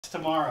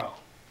tomorrow?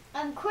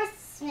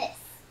 Christmas.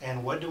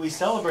 And what do we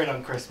celebrate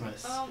on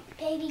Christmas?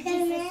 Baby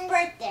Jesus'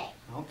 birthday.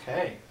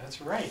 Okay,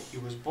 that's right. He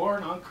was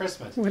born on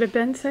Christmas. What did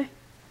Ben say?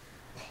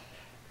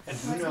 And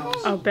who knows?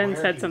 Oh, Ben where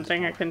said he was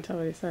something. I born. couldn't tell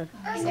what he said.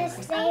 I'm gonna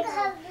have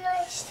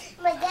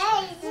my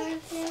daddy. I'm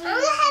gonna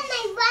have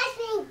my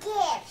birthday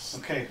gift.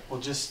 Okay, well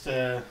just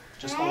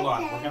hold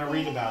on. We're gonna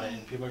read about it,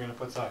 and people are gonna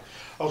put thought.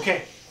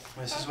 Okay,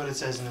 this is what it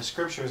says in the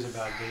scriptures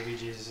about baby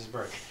Jesus'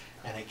 birth.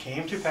 And it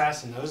came to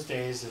pass in those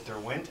days that there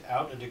went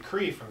out a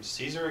decree from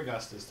Caesar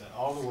Augustus that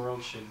all the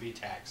world should be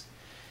taxed.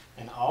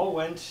 And all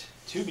went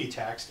to be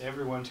taxed,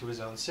 everyone to his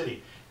own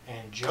city.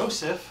 And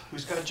Joseph,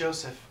 who's got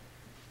Joseph?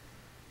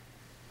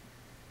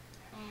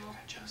 You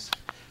got Joseph.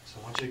 So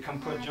I want you to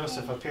come put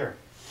Joseph up here.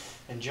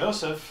 And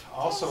Joseph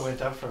also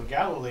went up from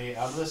Galilee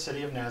out of the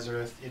city of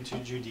Nazareth into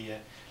Judea,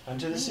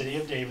 unto the city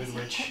of David,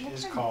 which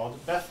is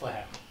called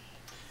Bethlehem,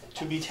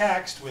 to be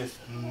taxed with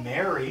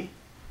Mary.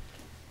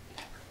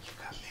 You've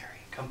got Mary.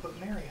 Come put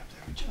Mary up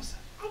there with Joseph.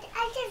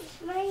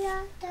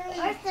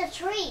 Where's the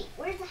tree?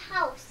 Where's the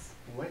house?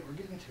 Wait, we're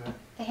getting to it.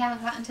 They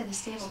haven't gotten to the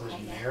stable So quite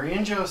yet. Mary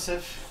and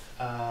Joseph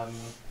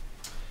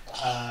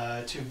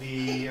to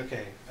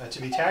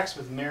be taxed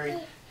with Mary,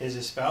 his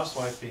espoused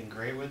wife, being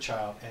great with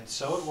child. And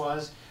so it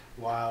was,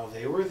 while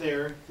they were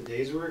there, the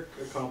days were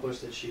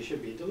accomplished that she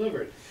should be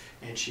delivered.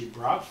 And she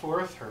brought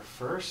forth her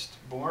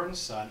firstborn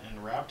son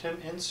and wrapped him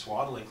in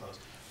swaddling clothes.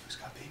 Who's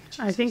got baby Jesus?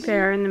 I think they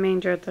are in the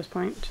manger at this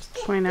point, just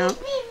to point out.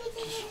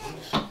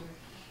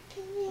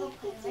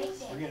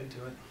 We're getting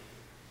to it.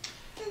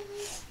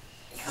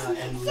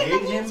 And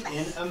laid him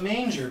in a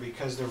manger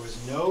because there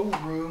was no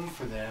room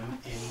for them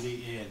in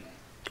the inn.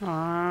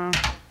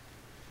 Aww.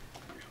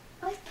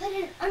 Let's put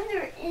it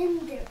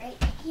in there right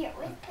here.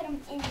 Let's put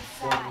them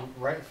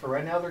inside. For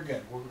right now, they're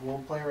good. We'll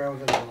play around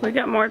with it a little We bit.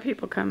 got more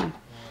people coming.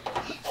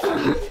 All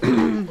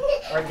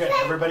right, good.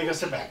 Everybody go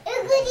sit back.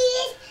 I'm gonna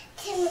eat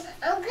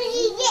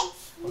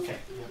this. Okay,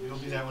 yeah, we'll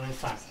do that one at a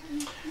time.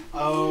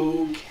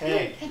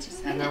 Okay,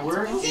 and there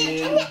were And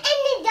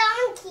the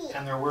donkey.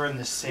 and there were in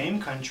the same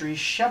country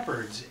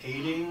shepherds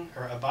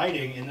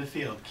abiding in the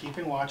field,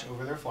 keeping watch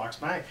over their flocks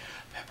by night.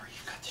 Pepper,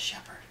 you've got the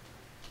shepherd.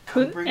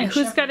 Come bring the Who's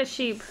shepherd. got a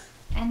sheep?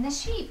 And the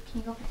sheep. Can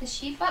you go put the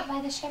sheep up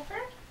by the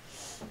shepherd?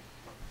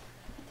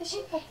 Put the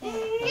sheep up there.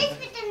 Let's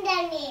put them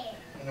down there.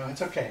 No,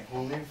 it's okay.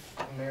 We'll leave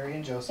Mary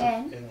and Joseph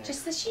in Ben, there.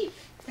 just the sheep.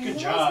 Bring Good the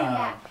job. wise men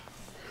back.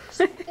 Just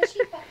put the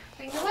sheep back.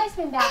 Bring the wise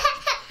men back.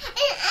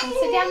 And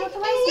sit down with the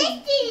wise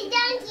men.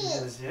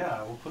 Donkey.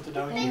 Yeah, we'll put the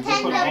donkey. And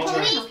We'll put all the the,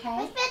 police. Okay.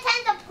 Let's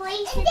pretend the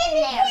police is in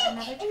there.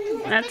 Another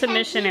turn. That's a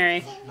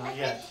missionary. not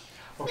yet.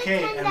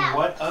 Okay, and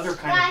what other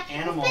kind of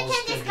animals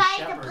Pretend did this the guy's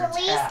the shepherds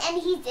police have?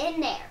 and he's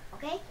in there.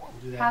 Okay. We'll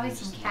do that Probably in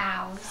some just a minute.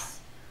 cows.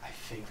 I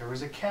think there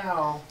was a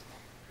cow.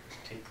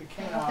 Take the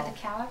Can you put cow. the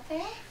cow up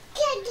there?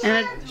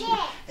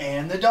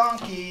 And the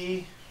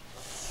donkey.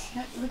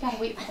 No, we gotta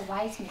wait for the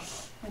wise men.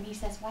 When he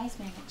says wise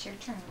men, it's your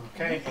turn.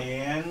 Okay,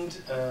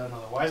 and no,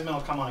 the wise men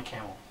will come on a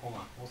camel. Hold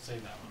on, we'll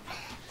save that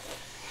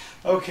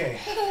one. Okay,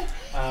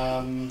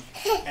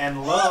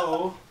 and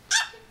lo,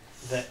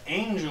 the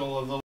angel of the